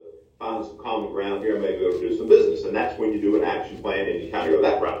find some common ground here and maybe go do some business. And that's when you do an action plan and you kind of go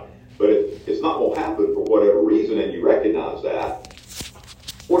that route. But if it's not going to happen for whatever reason and you recognize that,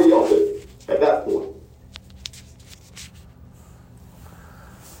 what do y'all do at that point?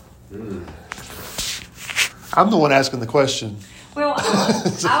 I'm the one asking the question. Well,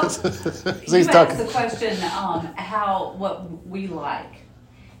 you asked the question, what we like.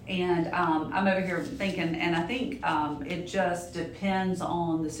 And I'm over here thinking, and I think it just depends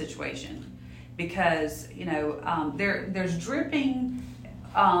on the situation. Because, there's dripping,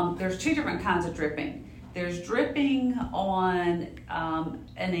 there's two different kinds of dripping. There's dripping on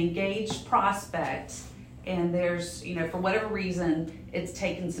an engaged prospect, and there's, for whatever reason, it's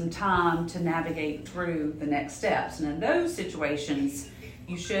taken some time to navigate through the next steps. And in those situations,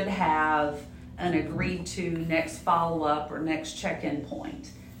 you should have an agreed to next follow-up or next check-in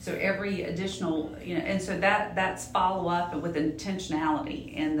point. So every additional, and so that's follow-up with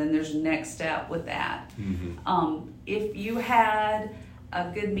intentionality, and then there's a next step with that. Mm-hmm. If you had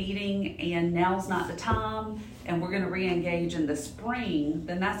a good meeting and now's not the time, and we're going to re-engage in the spring,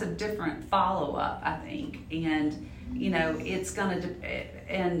 then that's a different follow-up, I think. And, it's going to,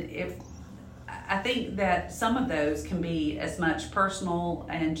 and if, I think that some of those can be as much personal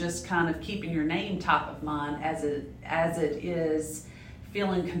and just kind of keeping your name top of mind as it is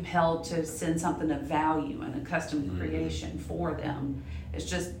feeling compelled to send something of value and a custom creation for them. It's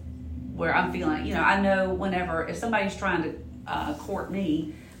just where I'm feeling, I know whenever, if somebody's trying to court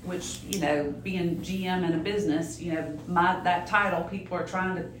me, which, being GM in a business, that title, people are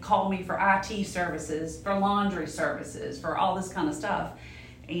trying to call me for IT services, for laundry services, for all this kind of stuff.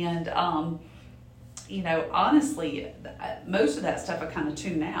 And, honestly, most of that stuff I kind of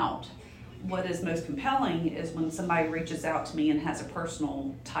tune out. What is most compelling is when somebody reaches out to me and has a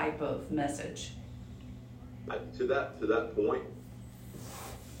personal type of message. To that point,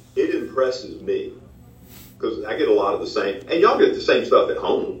 it impresses me. Because I get a lot of the same, and y'all get the same stuff at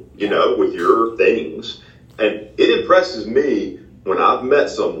home, with your things. And it impresses me when I've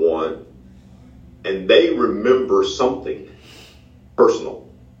met someone and they remember something personal.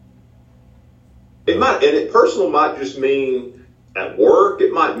 Personal might just mean at work.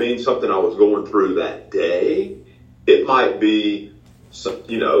 It might mean something I was going through that day. It might be,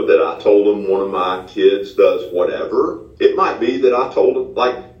 that I told them one of my kids does whatever. It might be that I told them,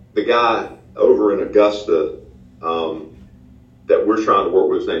 like the guy over in Augusta, that we're trying to work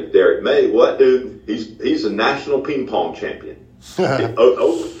with, his name's Derek May. Well, that dude, he's a national ping pong champion.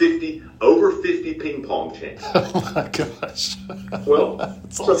 over 50 ping pong champions. Oh my gosh. Well,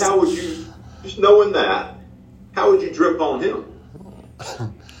 that's so awesome. How would you, just knowing that, how would you drip on him?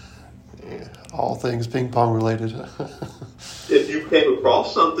 All things ping pong related. If you came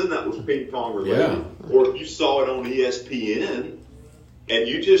across something that was ping pong related, or if you saw it on ESPN, and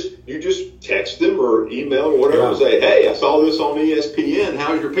you just text them or email or whatever and say, hey, I saw this on ESPN.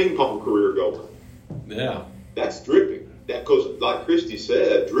 How's your ping pong career going? Yeah. That's dripping. Because like Christy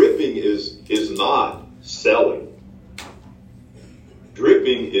said, dripping is not selling.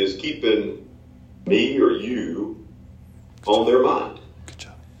 Dripping is keeping me or you on their mind. Good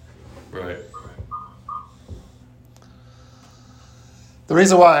job. Right. The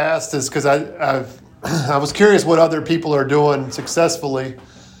reason why I asked is because I was curious what other people are doing successfully.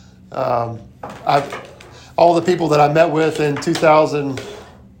 All the people that I met with in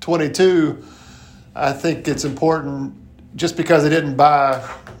 2022, I think it's important, just because they didn't buy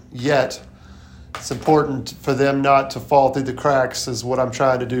yet, it's important for them not to fall through the cracks is what I'm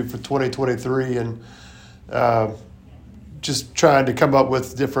trying to do for 2023, and just trying to come up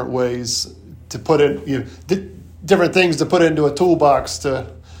with different ways to put in, different things to put into a toolbox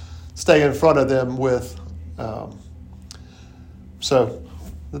to stay in front of them with. So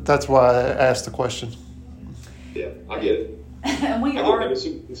that's why I asked the question. Yeah, I get it. And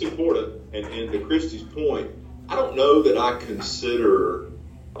it's important. And to Christy's point, I don't know that I consider,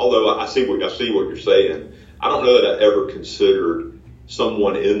 although I see what you're saying, I don't know that I ever considered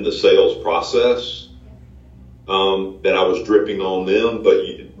someone in the sales process that I was dripping on them.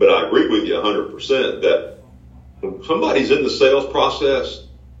 But I agree with you 100% that when somebody's in the sales process,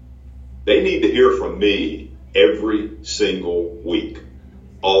 they need to hear from me every single week,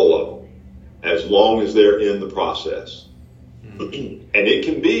 all of them, as long as they're in the process. And it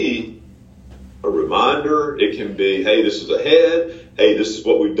can be a reminder. It can be, hey, this is ahead. Hey, this is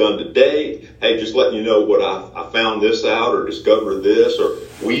what we've done today. Hey, just letting you know what I found this out or discovered this, or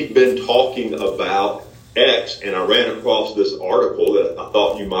we've been talking about X and I ran across this article that I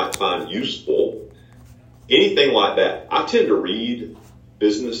thought you might find useful. Anything like that. I tend to read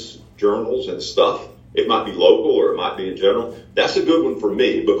business journals and stuff It might be local or it might be in general. That's a good one for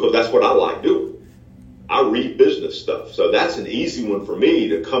me because that's what I like doing. I read business stuff. So that's an easy one for me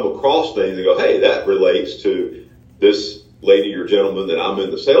to come across things and go, hey, that relates to this lady or gentleman that I'm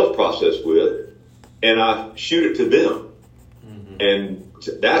in the sales process with. And I shoot it to them. Mm-hmm. And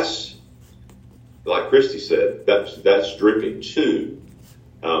that's, like Christy said, that's dripping too.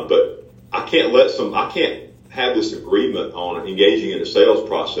 But I can't have this agreement on engaging in a sales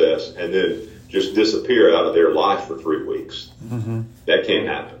process and then just disappear out of their life for 3 weeks. Mm-hmm. That can't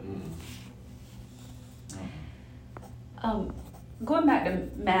happen. Going back to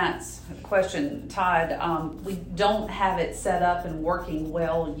Matt's question, Todd, we don't have it set up and working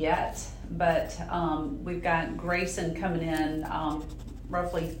well yet, but we've got Grayson coming in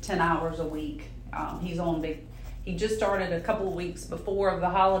roughly 10 hours a week. He just started a couple of weeks before the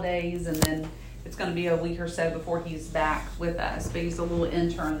holidays, and then it's going to be a week or so before he's back with us. But he's a little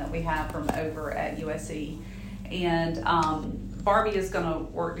intern that we have from over at USC. And Barbie is going to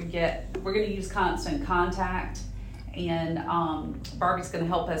we're going to use Constant Contact. And Barbie's going to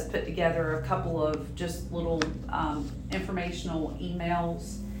help us put together a couple of just little informational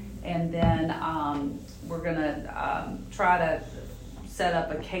emails. And then we're going to try to set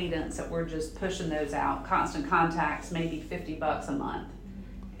up a cadence that we're just pushing those out. Constant Contacts, maybe $50 a month.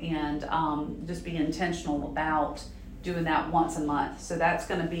 And just be intentional about doing that once a month. So that's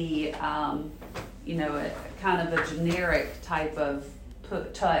going to be, a kind of a generic type of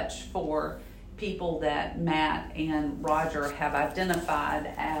touch for people that Matt and Roger have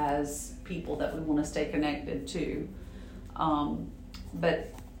identified as people that we want to stay connected to.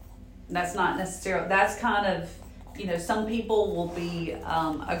 But that's not necessarily, that's kind of, some people will be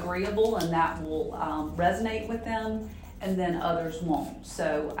agreeable and that will resonate with them, and then others won't.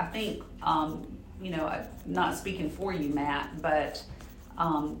 So I think, not speaking for you, Matt, but,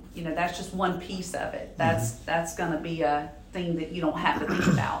 that's just one piece of it. That's going to be a thing that you don't have to think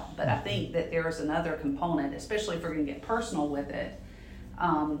about. But I think that there's another component, especially if we're going to get personal with it.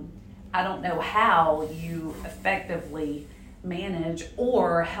 I don't know how you effectively manage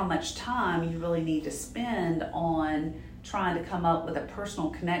or how much time you really need to spend on trying to come up with a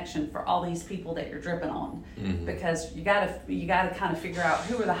personal connection for all these people that you're dripping on. Mm-hmm. Because you got to kind of figure out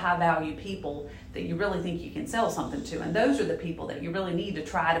who are the high value people that you really think you can sell something to, and those are the people that you really need to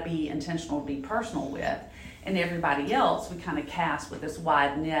try to be intentional, be personal with. And everybody else we kind of cast with this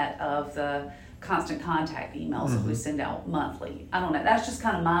wide net of the Constant Contact emails that we send out monthly. I don't know, that's just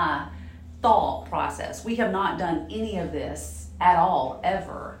kind of my thought process. We have not done any of this at all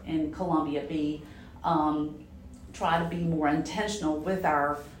ever in Columbia B. Try to be more intentional with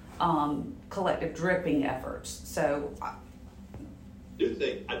our collective dripping efforts. So I do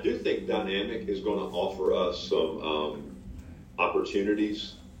think Dynamic is going to offer us some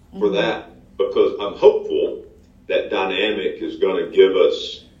opportunities for that, because I'm hopeful that Dynamic is going to give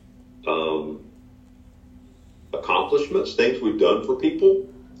us accomplishments, things we've done for people.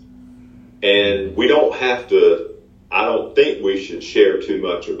 And we don't have to, I don't think we should share too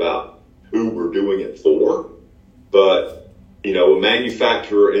much about who we're doing it for. But, a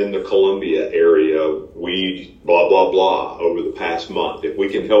manufacturer in the Columbia area, we blah, blah, blah over the past month. If we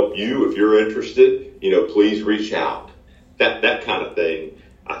can help you, if you're interested, please reach out. That kind of thing.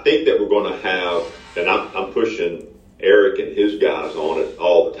 I think that we're going to have, and I'm pushing Eric and his guys on it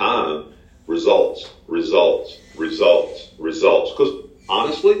all the time, results. Because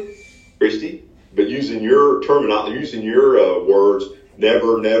honestly, Christy, but using your terminology, using your words,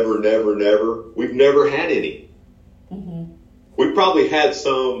 never, we've never had any. We probably had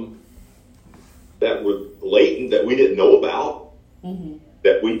some that were latent that we didn't know about,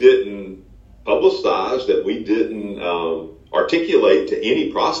 that we didn't publicize, that we didn't articulate to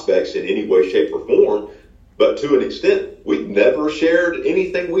any prospects in any way, shape, or form. But to an extent, we've never shared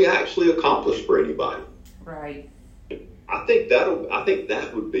anything we actually accomplished for anybody. Right. I think that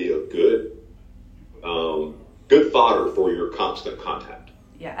would be a good fodder for your Constant Contact.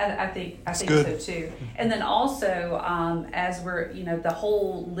 Yeah, I think so too. And then also, as we're, the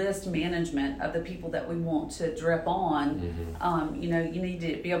whole list management of the people that we want to drip on, you need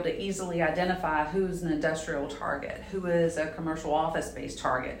to be able to easily identify who's an industrial target, who is a commercial office-based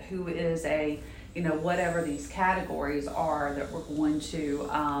target, who is a, whatever these categories are that we're going to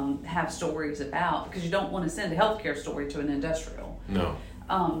have stories about, because you don't want to send a healthcare story to an industrial. No.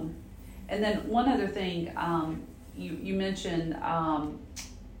 And then one other thing, you mentioned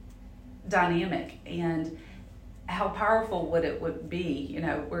Dynamic and how powerful would be.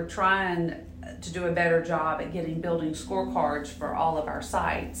 We're trying to do a better job at building scorecards for all of our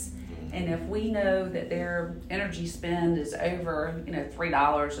sites. And if we know that their energy spend is over,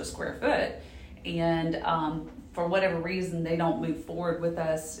 $3 a square foot, and for whatever reason they don't move forward with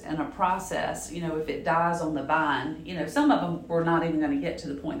us in a process, if it dies on the vine, some of them we're not even going to get to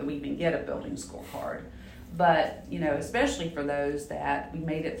the point that we even get a building scorecard. But, especially for those that we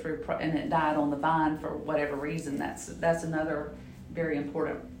made it through and it died on the vine for whatever reason, that's another very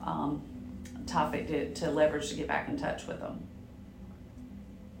important topic to leverage to get back in touch with them.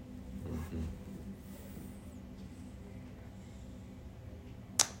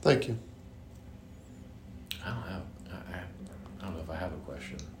 Thank you. I don't know if I have a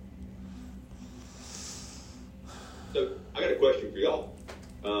question. So I got a question for y'all.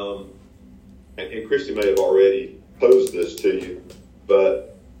 And Christy may have already posed this to you,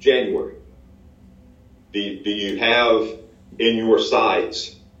 but January, do you have in your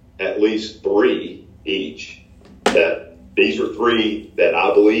sights at least 3 each that these are 3 that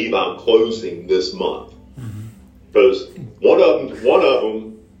I believe I'm closing this month? Because one of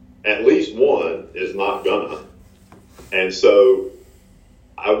them, at least one is not gonna. And so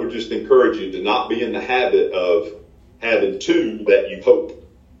I would just encourage you to not be in the habit of having 2 that you hope,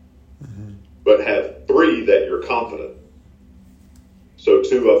 but have 3 that you're confident. So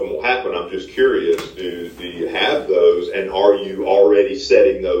 2 of them will happen. I'm just curious, do you have those, and are you already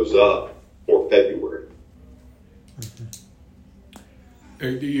setting those up for February?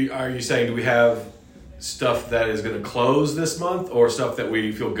 Are you saying, do we have stuff that is going to close this month, or stuff that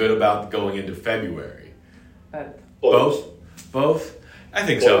we feel good about going into February? Both? I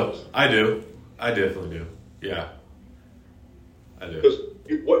think so. I do. I definitely do. Yeah. I do.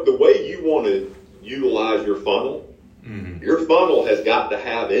 Because the way you want to utilize your funnel, your funnel has got to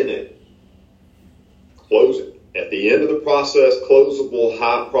have in it closing. At the end of the process, closable,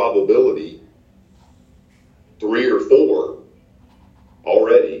 high probability, 3 or 4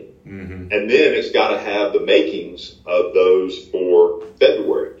 already. And then it's got to have the makings of those for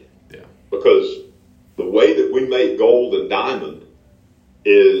February. Yeah. Because the way that we make gold and diamond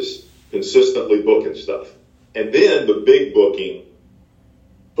is consistently booking stuff. And then the big booking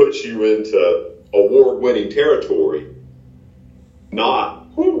puts you into award-winning territory,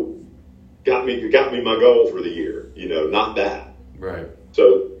 not, got me my goal for the year, not that. Right.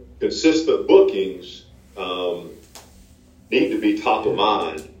 So consistent bookings need to be top of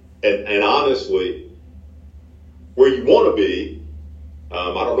mind. And honestly, where you want to be, I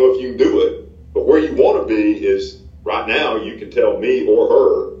don't know if you can do it, but where you want to be is right now you can tell me or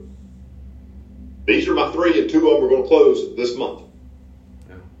her, these are my 3 and 2 of them are going to close this month.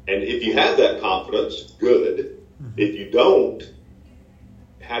 Yeah. And if you have that confidence, good. If you don't,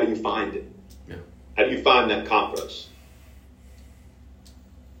 how do you find it? Yeah. How do you find that confidence?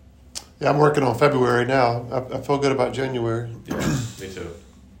 Yeah, I'm working on February now. I feel good about January. Yeah, me too.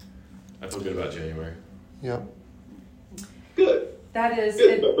 I feel good about January. Yeah. Good. That is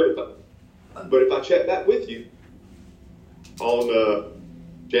good. But if I check that with you on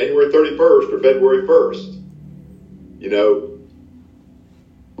January 31st or February 1st,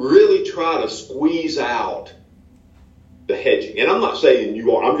 really try to squeeze out the hedging. And I'm not saying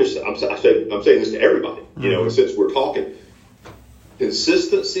you are. I'm saying this to everybody. And since we're talking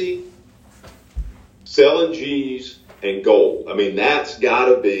consistency, selling G's and gold. I mean, that's got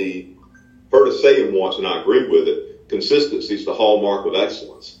to be. Heard us say it once, and I agree with it. Consistency is the hallmark of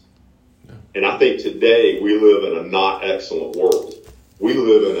excellence. Yeah. And I think today we live in a not excellent world. We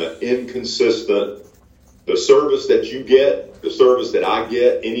live in an inconsistent. The service that you get, the service that I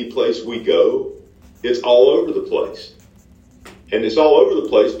get, any place we go, it's all over the place. And it's all over the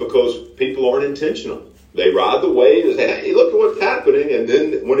place because people aren't intentional. They ride the wave and say, hey, look at what's happening. And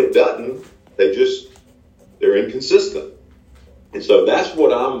then when it doesn't, they're inconsistent. And so that's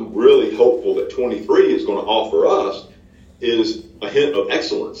what I'm really hopeful that 23 is going to offer us is a hint of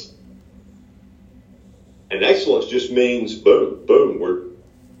excellence. And excellence just means boom, boom. We're,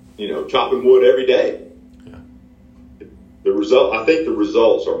 chopping wood every day. Yeah. I think the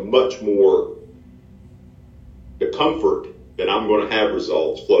results are much more, the comfort that I'm going to have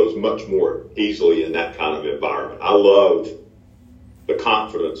results flows much more easily in that kind of environment. I love the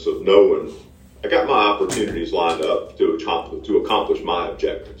confidence of knowing I got my opportunities lined up to accomplish my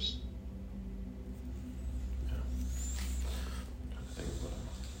objectives.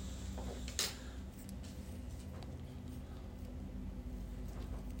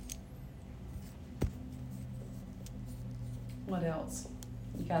 What else?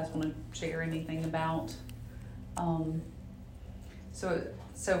 You guys want to share anything about?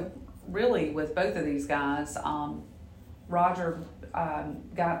 So really with both of these guys, Roger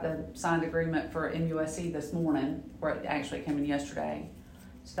got the signed agreement for MUSC this morning, or it actually came in yesterday.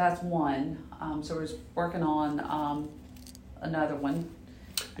 So that's one. So we're working on another one.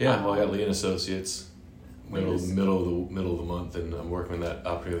 Yeah, well, I got Lee and Associates, middle of the month, and I'm working on that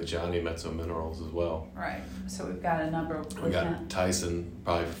opportunity with Johnny Mezzo Minerals as well. Right. So we've got a number of. We got Tyson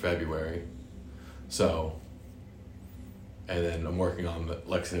probably for February. So, and then I'm working on the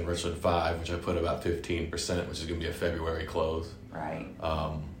Lexington Richland 5, which I put about 15%, which is going to be a February close. Right.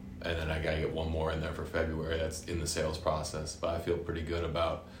 And then I got to get one more in there for February. That's in the sales process. But I feel very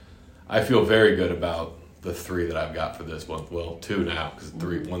good about the 3 that I've got for this month. Well, 2 now, because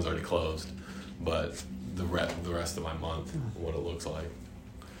one's already closed. But the rest of my month, what it looks like.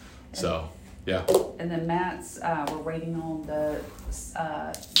 So, yeah. And then Matt's, we're waiting on the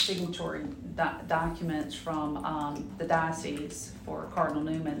signatory documents from the diocese for Cardinal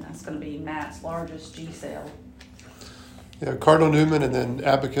Newman. That's going to be Matt's largest G sale. Yeah, Cardinal Newman, and then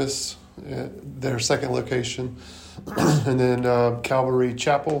Abacus, their second location. And then Calvary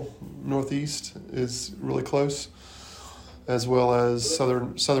Chapel Northeast is really close, as well as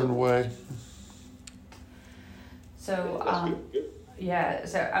Southern Way. So, yeah,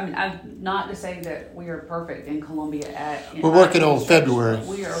 so I mean, I'm not to say that we are perfect in Columbia. We're working on February.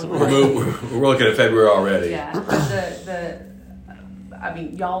 We're looking at February already. Yeah, but I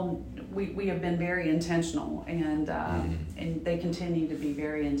mean, y'all, we have been very intentional, and they continue to be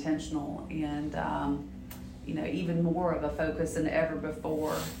very intentional, and even more of a focus than ever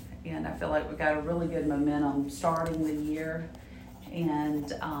before. And I feel like we got a really good momentum starting the year.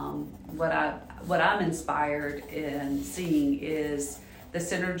 And what I'm inspired in seeing is the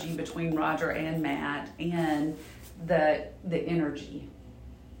synergy between Roger and Matt, and the energy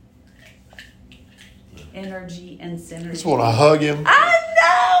and synergy. I just want to hug him. I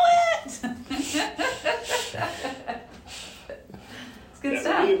know it. It's good stuff. That's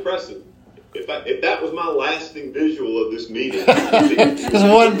really impressive. If that was my lasting visual of this meeting, it's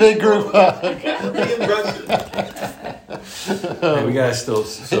one big group hug. That would be impressive. Hey, we gotta still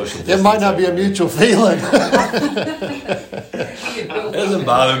social distance. It might not be a mutual feeling. It doesn't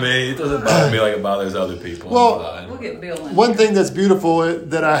bother me. It doesn't bother me like it bothers other people. Well, we'll get Bill in. One thing that's beautiful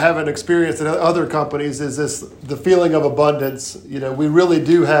that I haven't experienced in other companies is the feeling of abundance. We really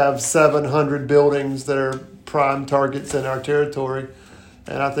do have 700 buildings that are prime targets in our territory.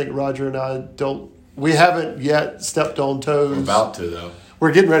 And I think Roger and I we haven't yet stepped on toes. We're about to, though.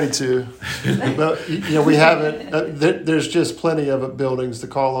 We're getting ready to. But, we haven't. There's just plenty of buildings to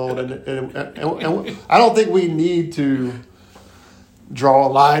call on. And I don't think we need to draw a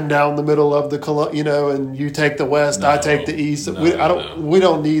line down the middle of the, and you take the west, I take the east. We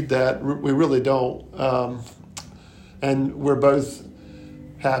don't need that. We really don't. And we're both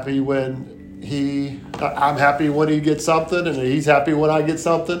happy when I'm happy when he gets something, and he's happy when I get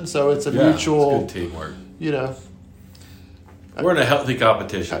something. So it's a mutual. It's good teamwork. We're in a healthy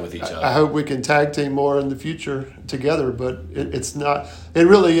competition with each other. I hope we can tag team more in the future together, but it's not. It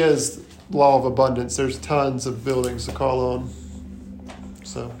really is law of abundance. There's tons of buildings to call on.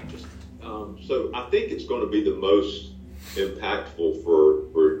 So I think it's going to be the most impactful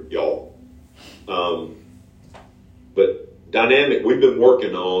for y'all. But dynamic, we've been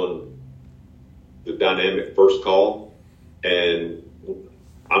working on the dynamic first call, and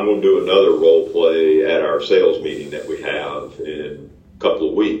I'm going to do another role play at our sales meeting that we have in a couple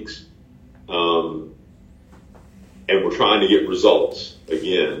of weeks. And we're trying to get results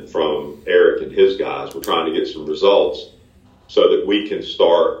again from Eric and his guys. We're trying to get some results so that we can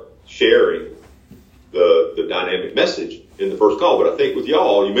start sharing the dynamic message in the first call. But I think with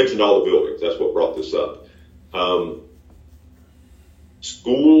y'all, you mentioned all the buildings. That's what brought this up.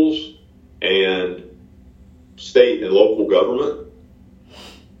 Schools and state and local government,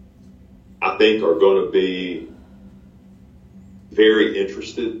 I think, are going to be very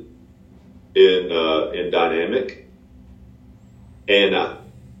interested in dynamic, and I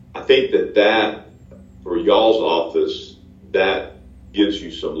think that for y'all's office, that gives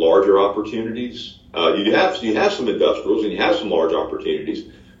you some larger opportunities. You have some industrials and you have some large opportunities,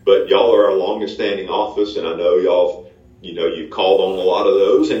 but y'all are our longest standing office, and I know you've called on a lot of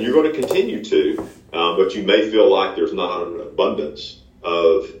those, and you're going to continue to, but you may feel like there's not an abundance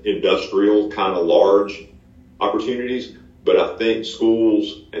of industrial kind of large opportunities. But I think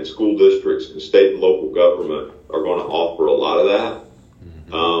schools and school districts and state and local government are going to offer a lot of that.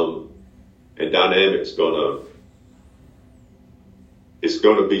 And dynamic's it's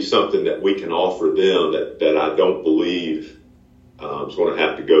going to be something that we can offer them that I don't believe is going to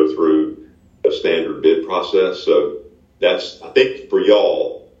have to go through a standard bid process. So that's, I think, for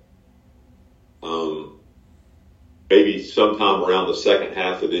y'all, maybe sometime around the second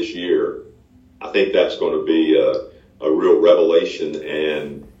half of this year, I think that's going to be a real revelation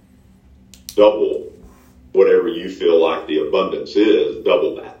and double whatever you feel like the abundance is,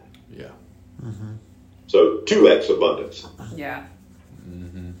 double that. Yeah. So 2x abundance. Yeah.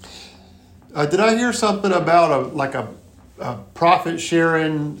 Did I hear something about a profit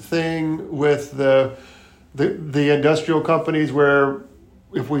sharing thing with the industrial companies where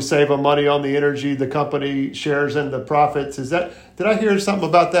if we save them money on the energy, the company shares in the profits? Did I hear something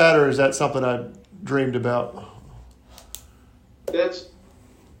about that, or is that something I dreamed about?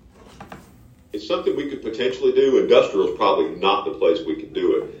 It's something we could potentially do. Industrial is probably not the place we could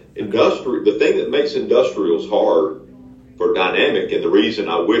do it. The thing that makes industrials hard for dynamic, and the reason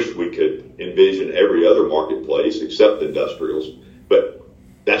I wish we could envision every other marketplace except industrials, but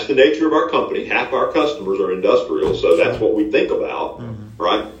that's the nature of our company. Half our customers are industrial, so that's what we think about,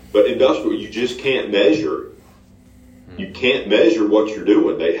 right? But industrial, you just can't measure. You can't measure what you're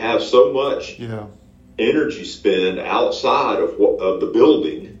doing. They have so much energy spend outside of the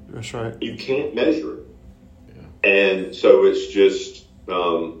building. That's right. You can't measure it. Yeah. And so it's just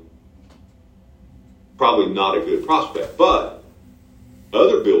probably not a good prospect. But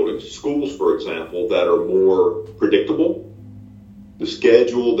other buildings, schools, for example, that are more predictable, the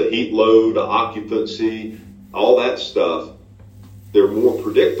schedule, the heat load, the occupancy, all that stuff, they're more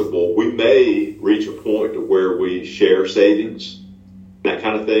predictable. We may reach a point to where we share savings, that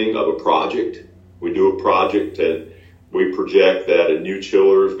kind of thing, of a project. We do a project and we project that a new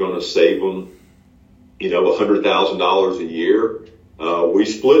chiller is going to save them, $100,000 a year. We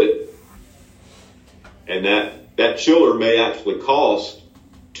split it. And that chiller may actually cost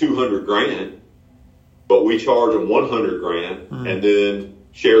 $200,000, but we charge them $100,000 and then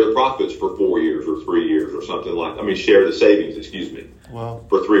share the profits for 4 years or 3 years or something share the savings,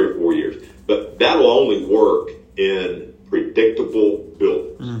 for 3 or 4 years. But that'll only work in predictable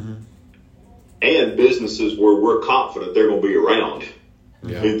buildings and businesses where we're confident they're going to be around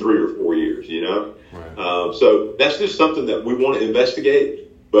in 3 or 4 years, Right. So that's just something that we want to investigate,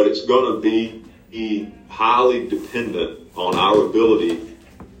 but it's going to be highly dependent on our ability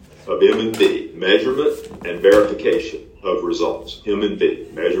of M&V, measurement and verification of results. M&V,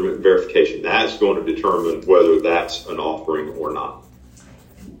 measurement and verification. That's going to determine whether that's an offering or not.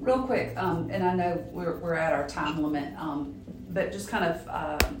 Real quick, and I know we're at our time limit, but just kind of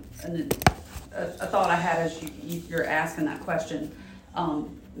a thought I had as you're asking that question,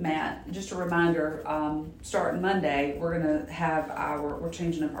 Matt. Just a reminder, starting Monday, we're going to have we're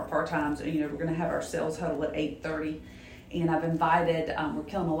changing up our part times. We're going to have our sales huddle at 8:30. And I've invited, we're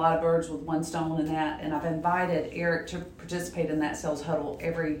killing a lot of birds with one stone in that, and I've invited Eric to participate in that sales huddle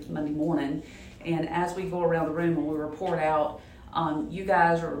every Monday morning. And as we go around the room and we report out, you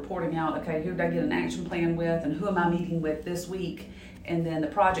guys are reporting out, okay, who did I get an action plan with and who am I meeting with this week? And then the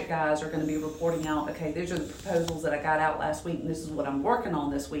project guys are going to be reporting out, okay, these are the proposals that I got out last week and this is what I'm working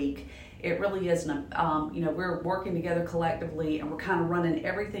on this week. It really isn't, we're working together collectively and we're kind of running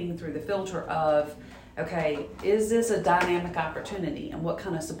everything through the filter of, okay, is this a dynamic opportunity and what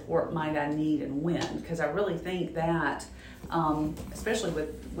kind of support might I need and when? Because I really think that, especially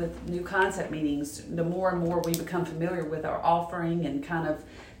with new concept meetings, the more and more we become familiar with our offering and kind of,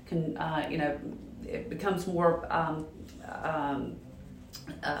 it becomes more,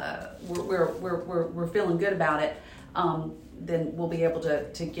 we're feeling good about it, then we'll be able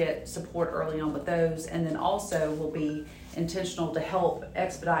to get support early on with those. And then also we'll be intentional to help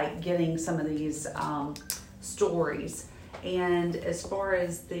expedite getting some of these stories. And as far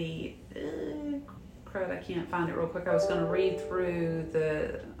as the I can't find it real quick. I was going to read through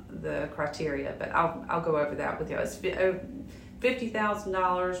the criteria, but I'll go over that with you. It's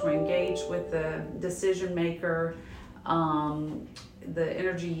 $50,000. We're engaged with the decision maker. The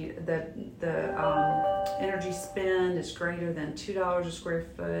energy energy spend is greater than $2 a square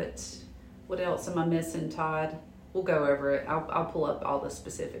foot. What else am I missing, Todd? We'll go over it. I'll pull up all the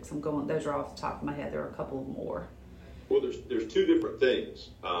specifics. Those are off the top of my head. There are a couple more. Well, there's two different things.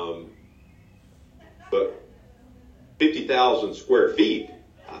 But 50,000 square feet,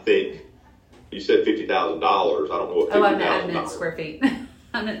 I think you said $50,000. I don't know what $50,000. Oh, I meant square feet.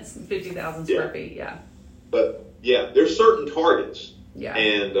 I meant 50,000 square feet. Yeah. But yeah, there's certain targets. Yeah.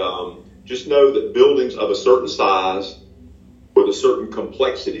 And just know that buildings of a certain size with a certain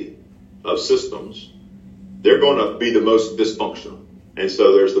complexity of systems, they're going to be the most dysfunctional. And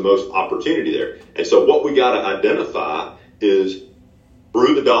so there's the most opportunity there. And so what we got to identify is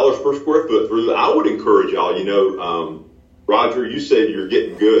through the dollars per square foot, I would encourage y'all, Roger, you said you're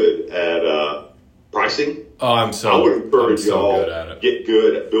getting good at pricing. Oh, I would encourage y'all get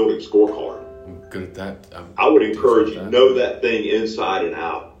good at building scorecard. I'm good at that. I would encourage you know that thing inside and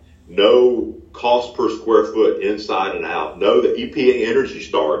out. Know cost per square foot inside and out. Know the EPA Energy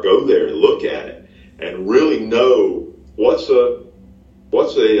Star. Go there and look at it. and really know what's a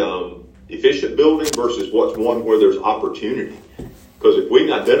efficient building versus what's one where there's opportunity. Because if we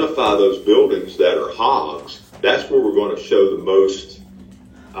can identify those buildings that are hogs, that's where we're going to show the most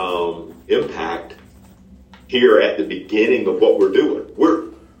impact here at the beginning of what we're doing.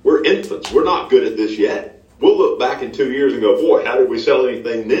 We're infants. We're not good at this yet. We'll look back in 2 years and go, boy, how did we sell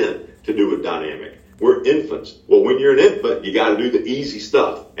anything then to do with dynamic? We're infants. Well, when you're an infant, you got to do the easy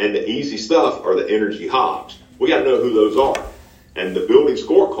stuff. And the easy stuff are the energy hogs. We got to know who those are. And the building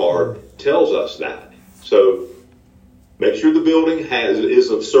scorecard tells us that. So make sure the building is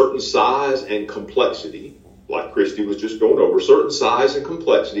of certain size and complexity, like Christy was just going over, certain size and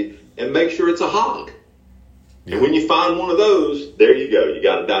complexity, and make sure it's a hog. Yeah. And when you find one of those, there you go. You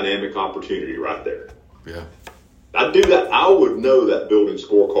got a dynamic opportunity right there. Yeah. I do that. I would know that building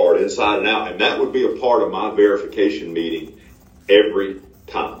scorecard inside and out, and that would be a part of my verification meeting every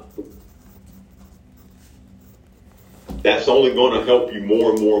time. That's only going to help you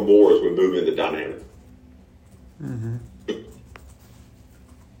more and more and more as we move into dynamic. Mm-hmm.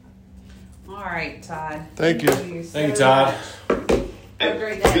 All right, Todd. Thank you. Thank you, Todd. Have a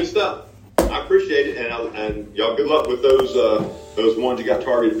great day. Good stuff. I appreciate it, and y'all good luck with those ones you got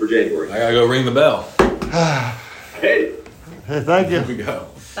targeted for January. I gotta go ring the bell. Hey, thank you. Here we go.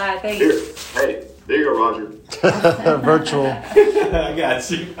 Bye. Thanks. here, hey, there you go, Roger. Virtual I got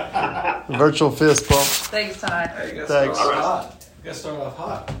you. virtual fist bump. Thanks, Todd. Hey, you gotta Thanks. start off hot. You gotta start off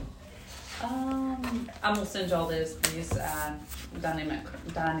hot. I'm gonna send y'all these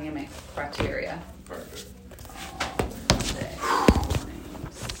dynamic criteria. Perfect. Monday.